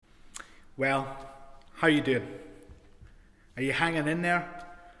Well, how you doing? Are you hanging in there?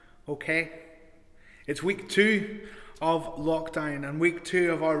 Okay. It's week 2 of lockdown and week 2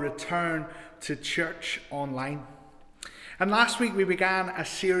 of our return to church online. And last week we began a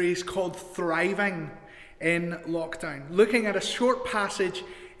series called Thriving in Lockdown, looking at a short passage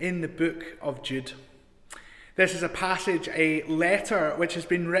in the book of Jude. This is a passage, a letter, which has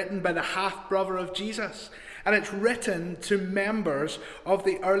been written by the half-brother of Jesus. And it's written to members of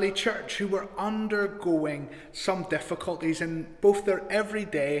the early church who were undergoing some difficulties in both their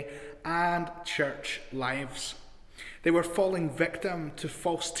everyday and church lives. They were falling victim to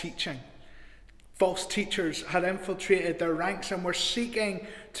false teaching. False teachers had infiltrated their ranks and were seeking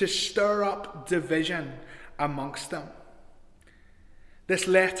to stir up division amongst them. This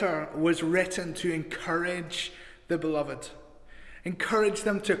letter was written to encourage the beloved, encourage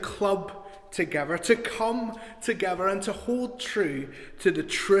them to club together, to come together and to hold true to the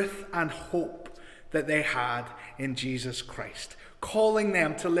truth and hope that they had in Jesus Christ, calling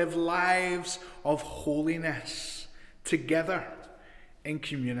them to live lives of holiness together in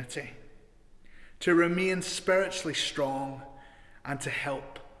community, to remain spiritually strong and to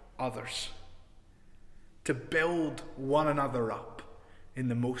help others, to build one another up in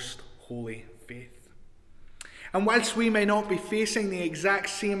the most holy faith. And whilst we may not be facing the exact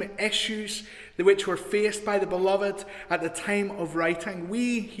same issues which were faced by the beloved at the time of writing,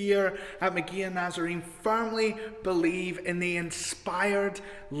 we here at McGee Nazarene firmly believe in the inspired,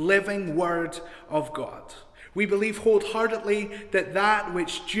 living Word of God. We believe wholeheartedly that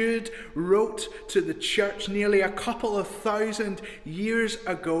which Jude wrote to the church nearly a couple of thousand years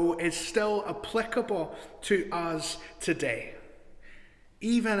ago is still applicable to us today,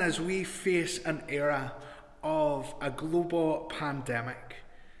 even as we face an era of a global pandemic,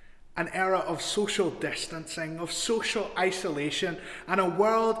 an era of social distancing, of social isolation, and a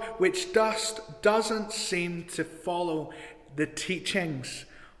world which doesn't seem to follow the teachings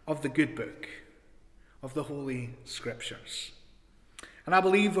of the good book, of the Holy Scriptures. And I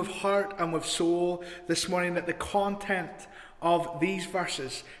believe with heart and with soul this morning that the content of these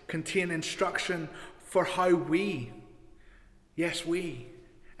verses contain instruction for how we,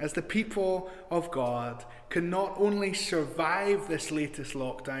 as the people of God, can not only survive this latest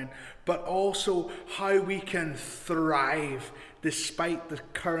lockdown, but also how we can thrive despite the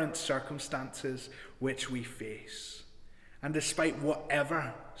current circumstances which we face, and despite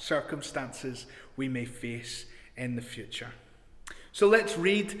whatever circumstances we may face in the future. So let's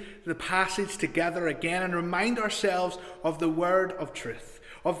read the passage together again and remind ourselves of the word of truth,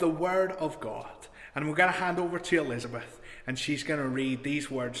 of the word of God. And we're going to hand over to Elizabeth, and she's going to read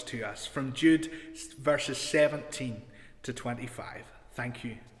these words to us from Jude verses 17 to 25. Thank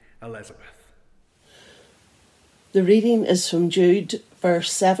you, Elizabeth. The reading is from Jude,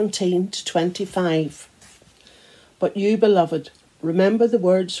 verse 17 to 25. But you, beloved, remember the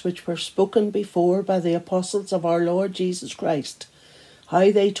words which were spoken before by the apostles of our Lord Jesus Christ,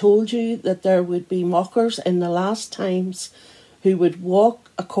 how they told you that there would be mockers in the last times who would walk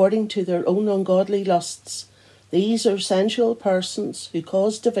according to their own ungodly lusts. These are sensual persons who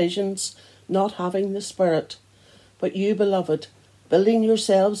cause divisions, not having the Spirit. But you, beloved, building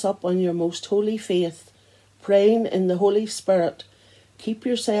yourselves up on your most holy faith, praying in the Holy Spirit, keep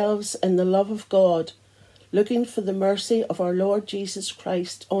yourselves in the love of God, looking for the mercy of our Lord Jesus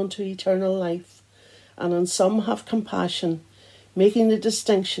Christ unto eternal life. And on some have compassion, making the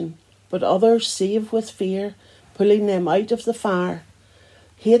distinction, but others save with fear, pulling them out of the fire,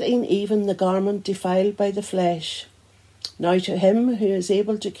 hating even the garment defiled by the flesh. Now to him who is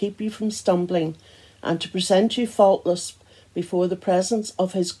able to keep you from stumbling, and to present you faultless before the presence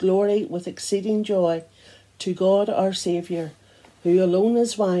of his glory with exceeding joy, to God our Saviour, who alone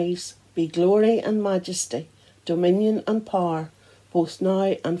is wise, be glory and majesty, dominion and power, both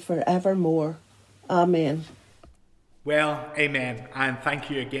now and forevermore. Amen. Well, amen, and thank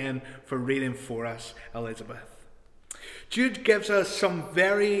you again for reading for us, Elizabeth. Jude gives us some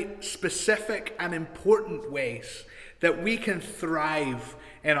very specific and important ways that we can thrive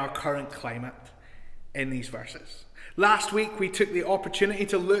in our current climate in these verses. Last week we took the opportunity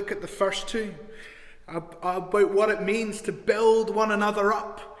to look at the first two, about what it means to build one another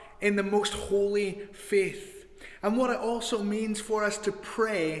up in the most holy faith, and what it also means for us to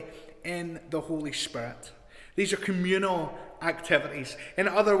pray in the Holy Spirit. These are communal activities. In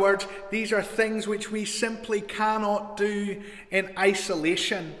other words, these are things which we simply cannot do in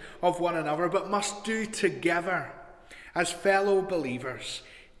isolation of one another, but must do together as fellow believers,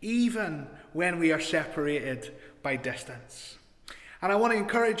 even when we are separated by distance. And I want to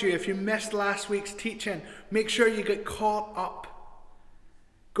encourage you, if you missed last week's teaching, make sure you get caught up.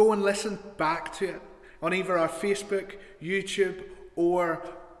 Go and listen back to it on either our Facebook, YouTube, or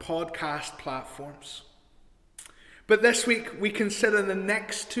podcast platforms. But this week we consider the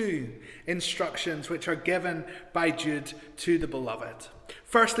next two instructions which are given by Jude to the beloved.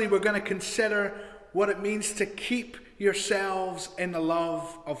 Firstly, we're going to consider what it means to keep yourselves in the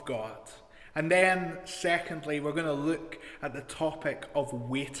love of God. And then, secondly, we're going to look at the topic of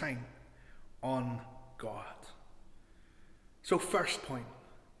waiting on God. So, first point,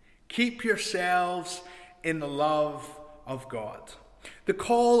 keep yourselves in the love of God. The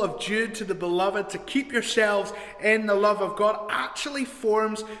call of Jude to the beloved to keep yourselves in the love of God actually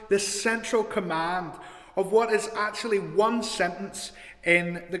forms the central command of what is actually one sentence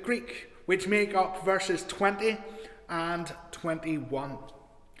in the Greek, which make up verses 20 and 21.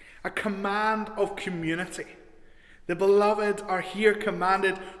 A command of community. The beloved are here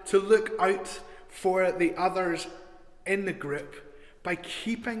commanded to look out for the others in the group by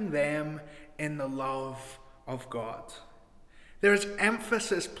keeping them in the love of God. There is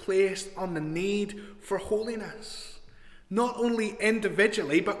emphasis placed on the need for holiness, not only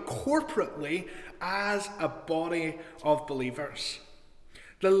individually, but corporately as a body of believers.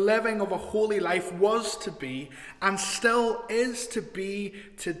 The living of a holy life was to be, and still is to be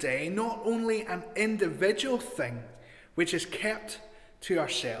today, not only an individual thing which is kept to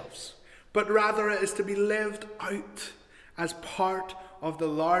ourselves, but rather it is to be lived out as part of the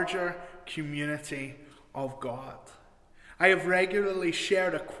larger community of God. I have regularly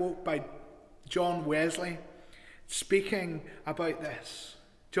shared a quote by John Wesley speaking about this.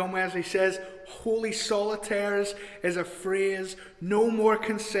 John Wesley says, "Holy solitaires is a phrase no more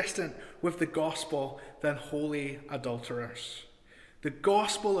consistent with the gospel than holy adulterers. The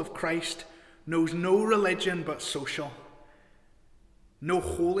gospel of Christ knows no religion but social, no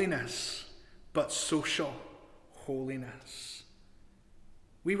holiness but social holiness."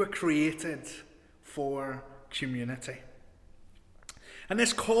 We were created for community. And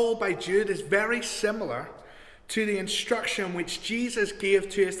this call by Jude is very similar to the instruction which Jesus gave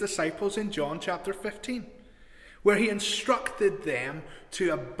to his disciples in John chapter 15, where he instructed them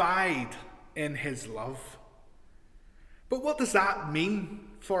to abide in his love. But what does that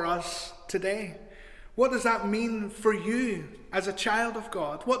mean for us today? What does that mean for you as a child of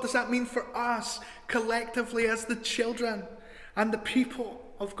God? What does that mean for us collectively as the children and the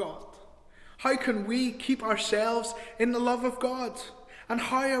people of God? How can we keep ourselves in the love of God? And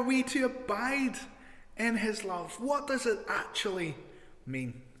how are we to abide in his love? What does it actually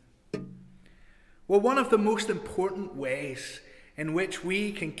mean? Well, one of the most important ways in which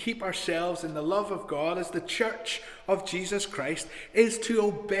we can keep ourselves in the love of God as the church of Jesus Christ is to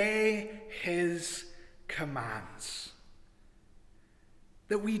obey his commands.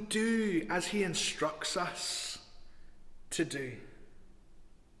 That we do as he instructs us to do.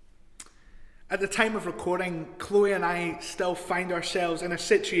 At the time of recording, Chloe and I still find ourselves in a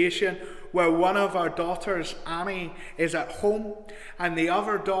situation where one of our daughters, Annie, is at home and the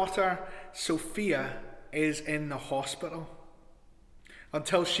other daughter, Sophia, is in the hospital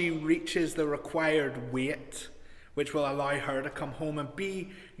until she reaches the required weight, which will allow her to come home and be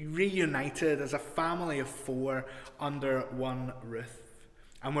reunited as a family of 4 under one roof.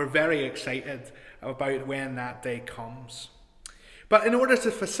 And we're very excited about when that day comes. But in order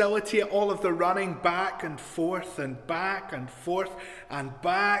to facilitate all of the running back and forth and back and forth and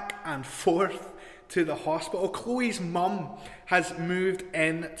back and forth to the hospital, Chloe's mum has moved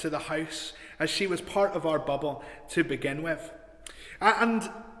into the house as she was part of our bubble to begin with.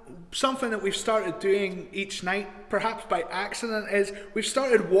 And something that we've started doing each night, perhaps by accident, is we've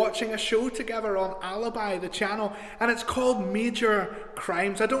started watching a show together on Alibi, the channel, and it's called Major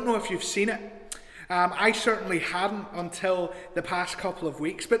Crimes. I don't know if you've seen it. I certainly hadn't until the past couple of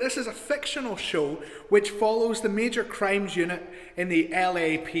weeks, but this is a fictional show which follows the major crimes unit in the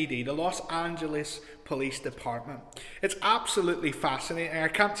LAPD, the Los Angeles Police Department. It's absolutely fascinating. I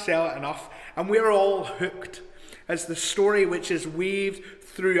can't sell it enough, and we're all hooked as the story which is weaved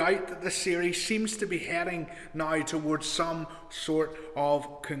throughout the series seems to be heading now towards some sort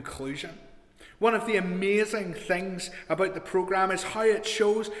of conclusion. One of the amazing things about the programme is how it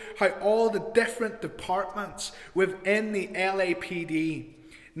shows how all the different departments within the LAPD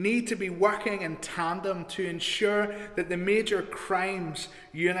need to be working in tandem to ensure that the major crimes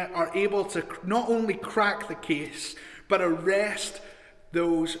unit are able to not only crack the case, but arrest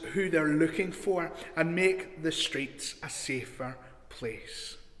those who they're looking for and make the streets a safer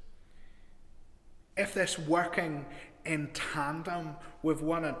place. If this working in tandem with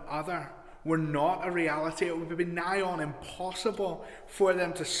one another were not a reality, it would be nigh on impossible for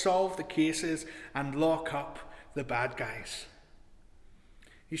them to solve the cases and lock up the bad guys.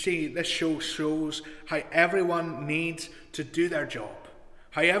 You see, this show shows how everyone needs to do their job,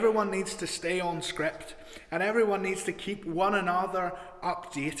 how everyone needs to stay on script, and everyone needs to keep one another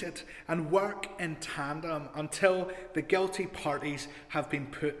updated and work in tandem until the guilty parties have been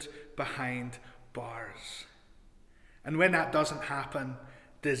put behind bars. And when that doesn't happen,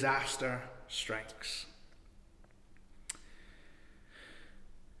 disaster strikes.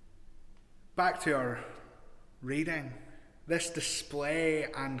 Back to our reading. This display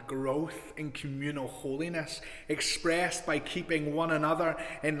and growth in communal holiness, expressed by keeping one another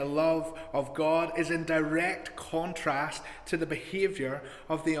in the love of God, is in direct contrast to the behaviour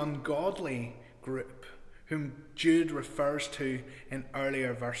of the ungodly group, whom Jude refers to in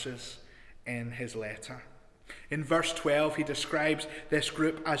earlier verses in his letter. In verse 12, he describes this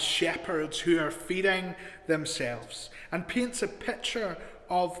group as shepherds who are feeding themselves, and paints a picture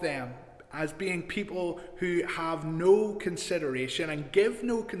of them as being people who have no consideration and give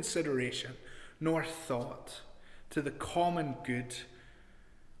no consideration nor thought to the common good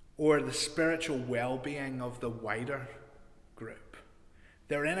or the spiritual well-being of the wider group.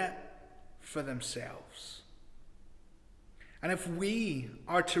 They're in it for themselves. And if we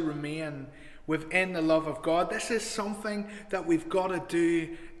are to remain within the love of God, this is something that we've got to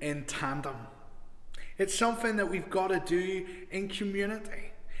do in tandem. It's something that we've got to do in community.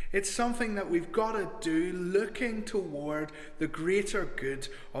 It's something that we've got to do looking toward the greater good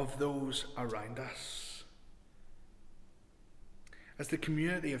of those around us. As the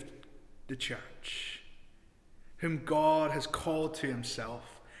community of the church, whom God has called to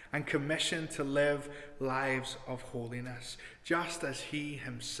himself and commissioned to live lives of holiness, just as he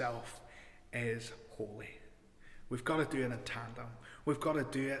himself is holy. We've got to do it in tandem. We've got to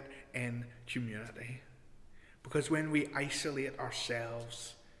do it in community. Because when we isolate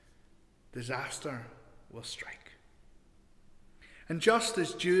ourselves, disaster will strike. And just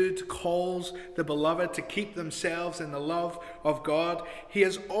as Jude calls the beloved to keep themselves in the love of God, he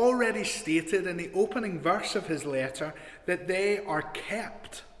has already stated in the opening verse of his letter that they are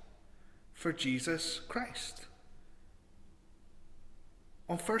kept for Jesus Christ.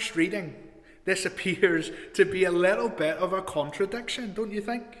 On first reading, this appears to be a little bit of a contradiction, don't you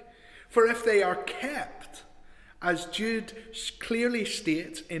think? For if they are kept, as Jude clearly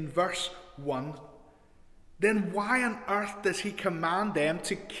states in verse 1, then why on earth does he command them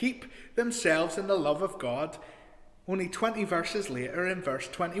to keep themselves in the love of God only 20 verses later in verse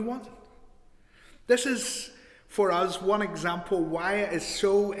 21? This is for us one example why it is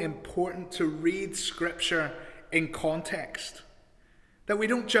so important to read Scripture in context. That we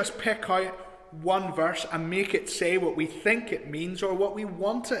don't just pick out one verse and make it say what we think it means or what we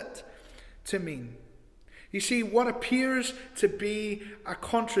want it to mean. You see, what appears to be a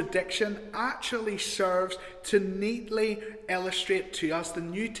contradiction actually serves to neatly illustrate to us the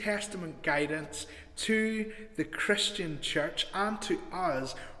New Testament guidance to the Christian church and to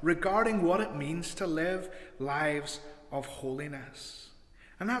us regarding what it means to live lives of holiness.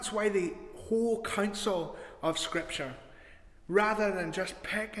 And that's why the whole counsel of Scripture, rather than just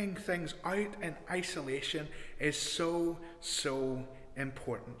picking things out in isolation, is so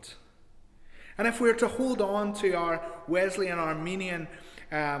important. And if we're to hold on to our Wesleyan Arminian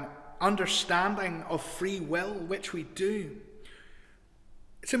understanding of free will, which we do,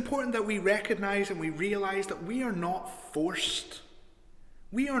 it's important that we recognize and we realize that we are not forced.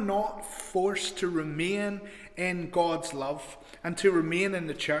 We are not forced to remain in God's love and to remain in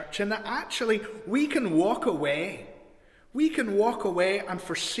the church, and that actually we can walk away. We can walk away and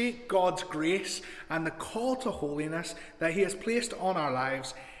forsake God's grace and the call to holiness that he has placed on our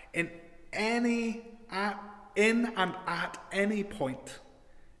lives in and at any point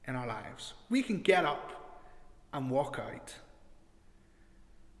in our lives. We can get up and walk out.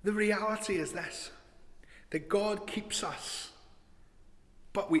 The reality is this, that God keeps us,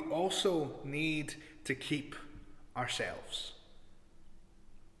 but we also need to keep ourselves.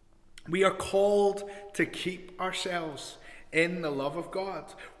 We are called to keep ourselves in the love of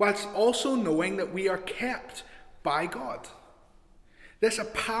God, whilst also knowing that we are kept by God. This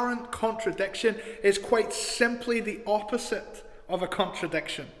apparent contradiction is quite simply the opposite of a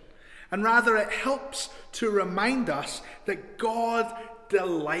contradiction. And rather it helps to remind us that God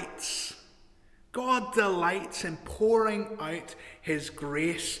delights in pouring out his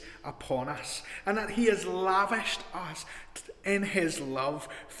grace upon us, and that he has lavished us in his love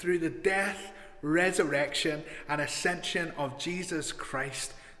through the death, resurrection, and ascension of Jesus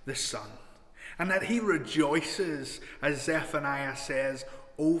Christ the Son. And that he rejoices, as Zephaniah says,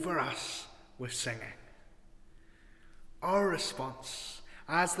 over us with singing. Our response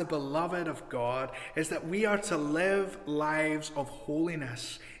as the beloved of God is that we are to live lives of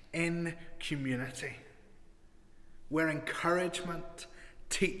holiness in community, where encouragement,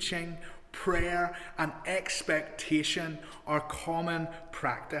 teaching, prayer, and expectation are common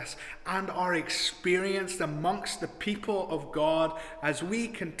practice and are experienced amongst the people of God as we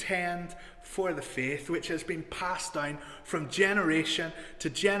contend for the faith which has been passed down from generation to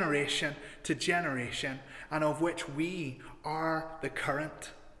generation to generation, and of which we are the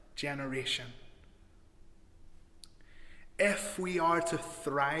current generation. If we are to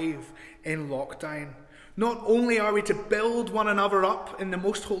thrive in lockdown, not only are we to build one another up in the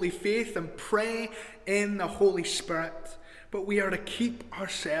most holy faith and pray in the Holy Spirit, but we are to keep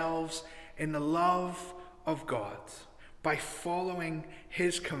ourselves in the love of God by following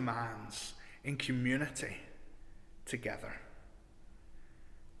his commands in community together,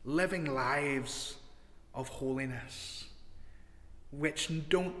 living lives of holiness which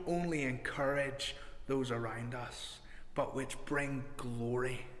don't only encourage those around us, but which bring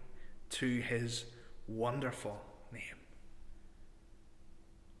glory to his wonderful name.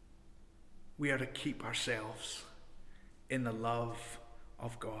 We are to keep ourselves in the love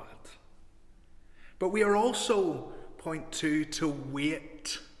of God. But we are also, point two, to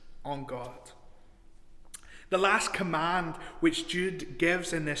wait on God. The last command which Jude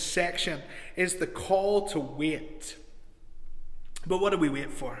gives in this section is the call to wait. But what do we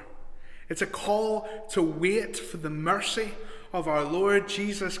wait for? It's a call to wait for the mercy of our Lord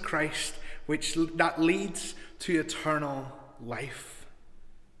Jesus Christ, that leads to eternal life.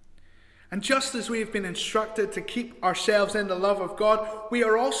 And just as we have been instructed to keep ourselves in the love of God, we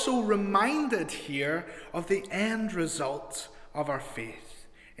are also reminded here of the end result of our faith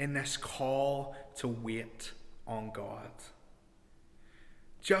in this call to wait on God.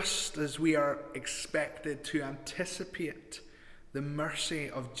 Just as we are expected to anticipate the mercy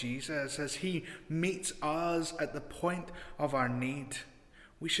of Jesus as he meets us at the point of our need,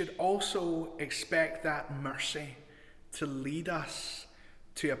 we should also expect that mercy to lead us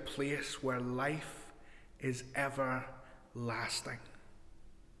to a place where life is everlasting.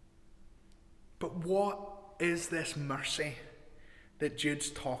 But what is this mercy that Jude's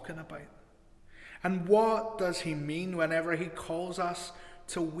talking about? And what does he mean whenever he calls us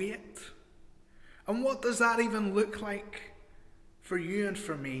to wait? And what does that even look like for you and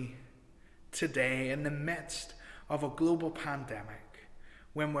for me today in the midst of a global pandemic,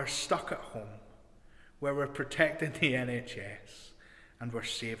 when we're stuck at home, where we're protecting the NHS and we're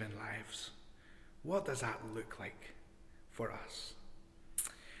saving lives? What does that look like for us?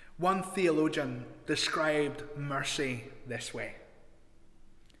 One theologian described mercy this way.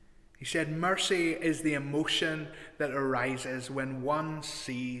 He said, mercy is the emotion that arises when one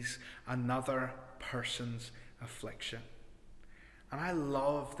sees another person's affliction. And I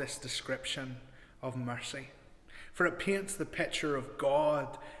love this description of mercy, for it paints the picture of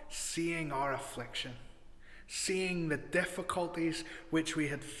God seeing our affliction, seeing the difficulties which we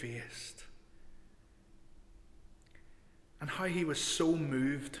had faced, and how he was so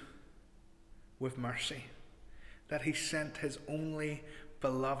moved with mercy that he sent his only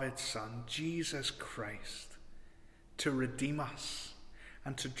beloved Son, Jesus Christ, to redeem us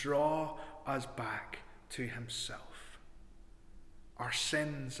and to draw us back to himself. Our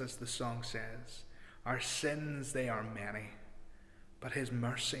sins, as the song says, our sins, they are many, but his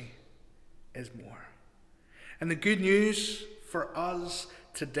mercy is more. And the good news for us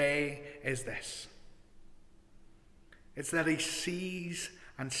today is this. It's that he sees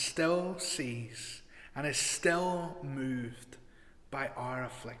and still sees and is still moved by our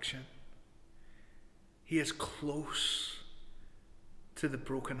affliction. He is close to the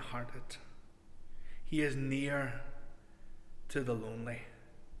brokenhearted. He is near to the lonely.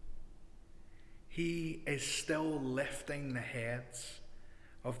 He is still lifting the heads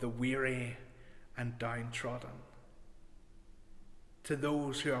of the weary and downtrodden. To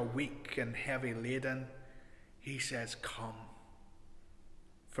those who are weak and heavy laden, he says, come,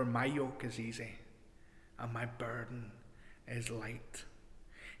 for my yoke is easy and my burden is light.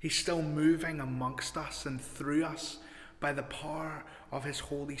 He's still moving amongst us and through us by the power of his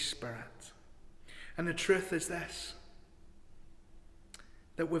Holy Spirit. And the truth is this,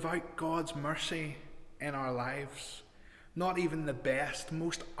 that without God's mercy in our lives, not even the best,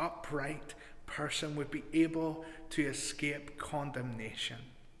 most upright person would be able to escape condemnation.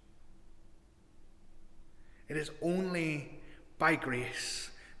 It is only by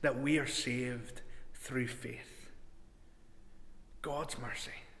grace that we are saved through faith. God's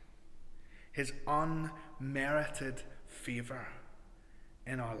mercy, his unmerited favor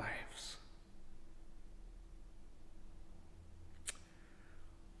in our lives.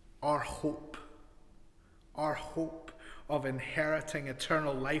 our hope of inheriting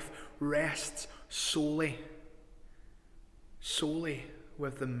eternal life rests solely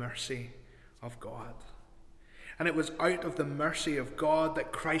with the mercy of God. And it was out of the mercy of God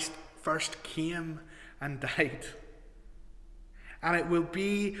that Christ first came and died. And it will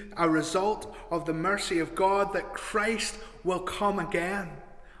be a result of the mercy of God that Christ will come again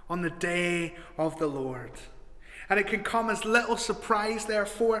on the day of the Lord. And it can come as little surprise,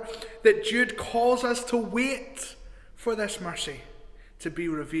 therefore, that Jude calls us to wait for this mercy to be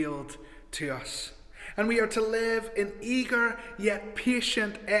revealed to us. And we are to live in eager yet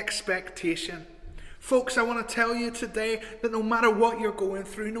patient expectation. Folks, I want to tell you today that no matter what you're going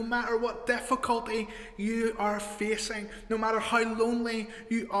through, no matter what difficulty you are facing, no matter how lonely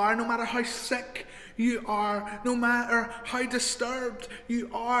you are, no matter how sick you are, no matter how disturbed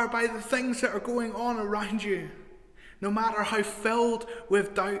you are by the things that are going on around you, no matter how filled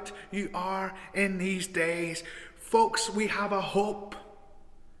with doubt you are in these days, folks, we have a hope.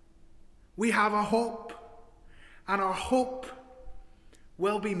 We have a hope. And our hope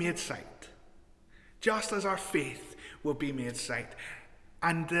will be made sight, just as our faith will be made sight.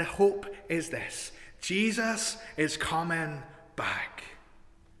 And the hope is this: Jesus is coming back.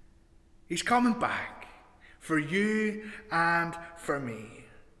 He's coming back for you and for me.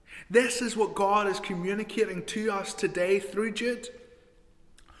 This is what God is communicating to us today through Jude.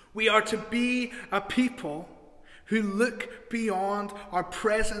 We are to be a people who look beyond our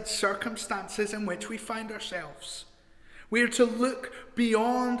present circumstances in which we find ourselves. We are to look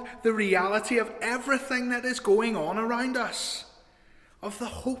beyond the reality of everything that is going on around us, of the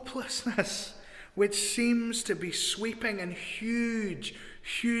hopelessness which seems to be sweeping in huge,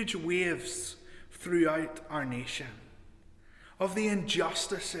 huge waves throughout our nation, of the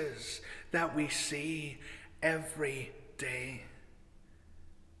injustices that we see every day.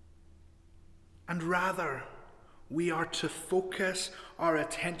 And rather, we are to focus our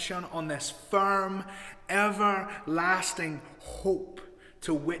attention on this firm, everlasting hope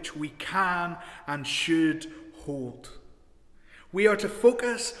to which we can and should hold. We are to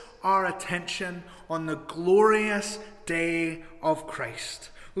focus our attention on the glorious day of Christ,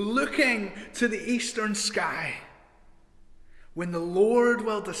 looking to the eastern sky, when the Lord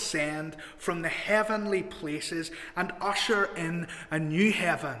will descend from the heavenly places and usher in a new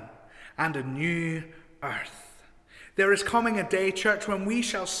heaven and a new earth. There is coming a day, church, when we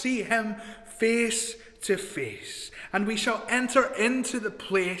shall see him face to face, and we shall enter into the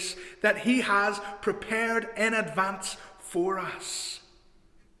place that he has prepared in advance for us.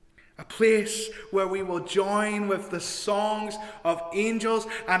 A place where we will join with the songs of angels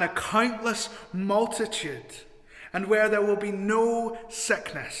and a countless multitude, and where there will be no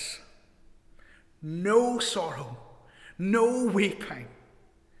sickness, no sorrow, no weeping,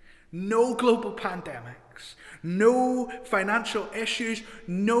 no global pandemics, no financial issues,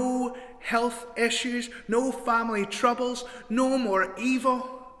 no health issues, no family troubles, no more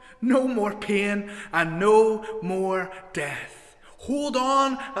evil, no more pain, and no more death. Hold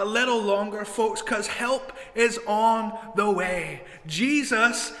on a little longer, folks, because help is on the way.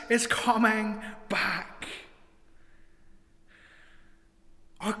 Jesus is coming back.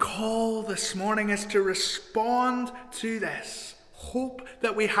 Our call this morning is to respond to this hope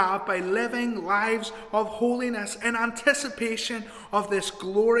that we have by living lives of holiness in anticipation of this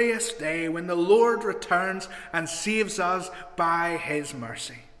glorious day when the Lord returns and saves us by his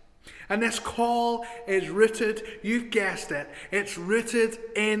mercy. And this call is rooted, you've guessed it, it's rooted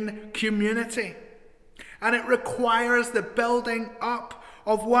in community. And it requires the building up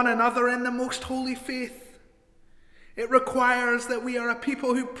of one another in the most holy faith. It requires that we are a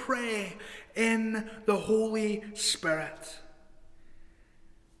people who pray in the Holy Spirit,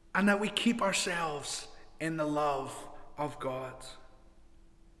 and that we keep ourselves in the love of God.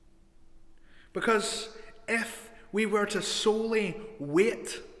 Because if we were to solely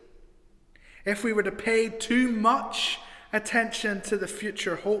wait, if we were to pay too much attention to the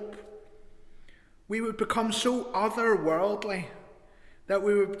future hope, we would become so otherworldly that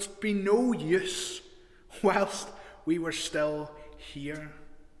we would be no use whilst we were still here.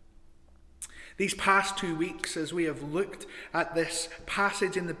 These past 2 weeks, as we have looked at this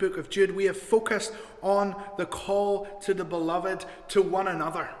passage in the book of Jude, we have focused on the call to the beloved to one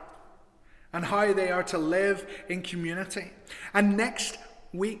another and how they are to live in community. And next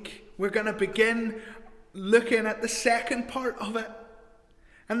week, we're going to begin looking at the second part of it.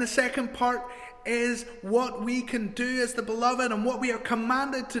 And the second part is what we can do as the beloved and what we are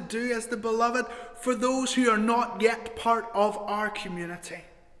commanded to do as the beloved for those who are not yet part of our community.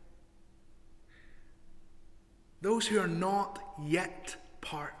 Those who are not yet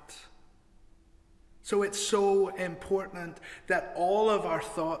part. So it's so important that all of our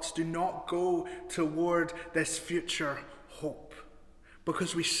thoughts do not go toward this future hope,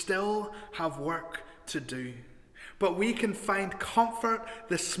 because we still have work to do. But we can find comfort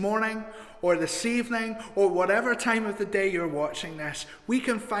this morning or this evening or whatever time of the day you're watching this. We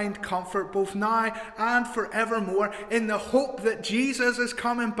can find comfort both now and forevermore in the hope that Jesus is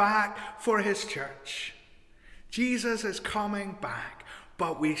coming back for his church. Jesus is coming back,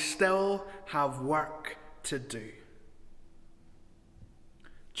 but we still have work to do.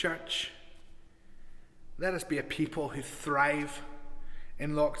 Church, let us be a people who thrive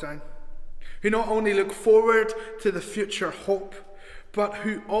in lockdown, who not only look forward to the future hope, but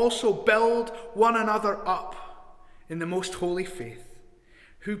who also build one another up in the most holy faith,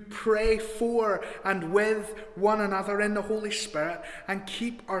 who pray for and with one another in the Holy Spirit, and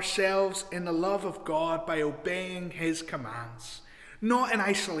keep ourselves in the love of God by obeying his commands, not in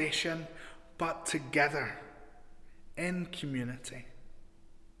isolation, but together in community.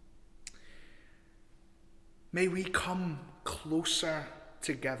 May we come closer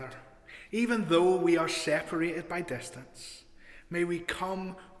together, even though we are separated by distance. May we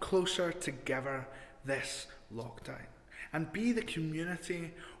come closer together this lockdown and be the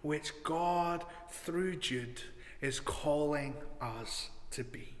community which God, through Jude, is calling us to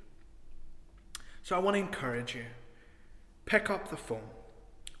be. So I want to encourage you, pick up the phone,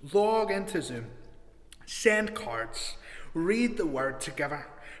 log into Zoom, send cards, read the word together,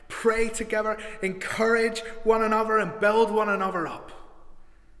 pray together, encourage one another and build one another up.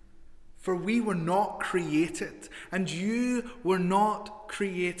 For we were not created, and you were not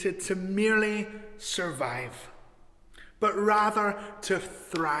created to merely survive, but rather to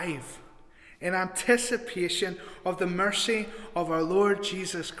thrive in anticipation of the mercy of our Lord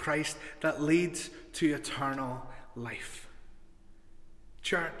Jesus Christ that leads to eternal life.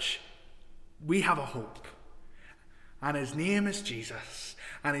 Church, we have a hope, and his name is Jesus,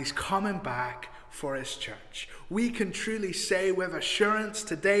 and he's coming back for his church. We can truly say with assurance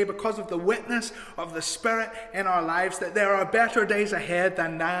today, because of the witness of the Spirit in our lives, that there are better days ahead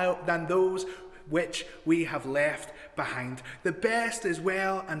than those which we have left behind. The best is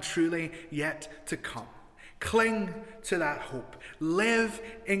well and truly yet to come. Cling to that hope. Live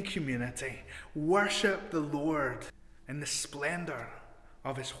in community. Worship the Lord in the splendor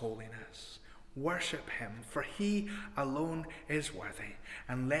of his holiness. Worship him, for he alone is worthy.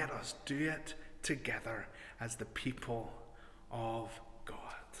 And let us do it together as the people of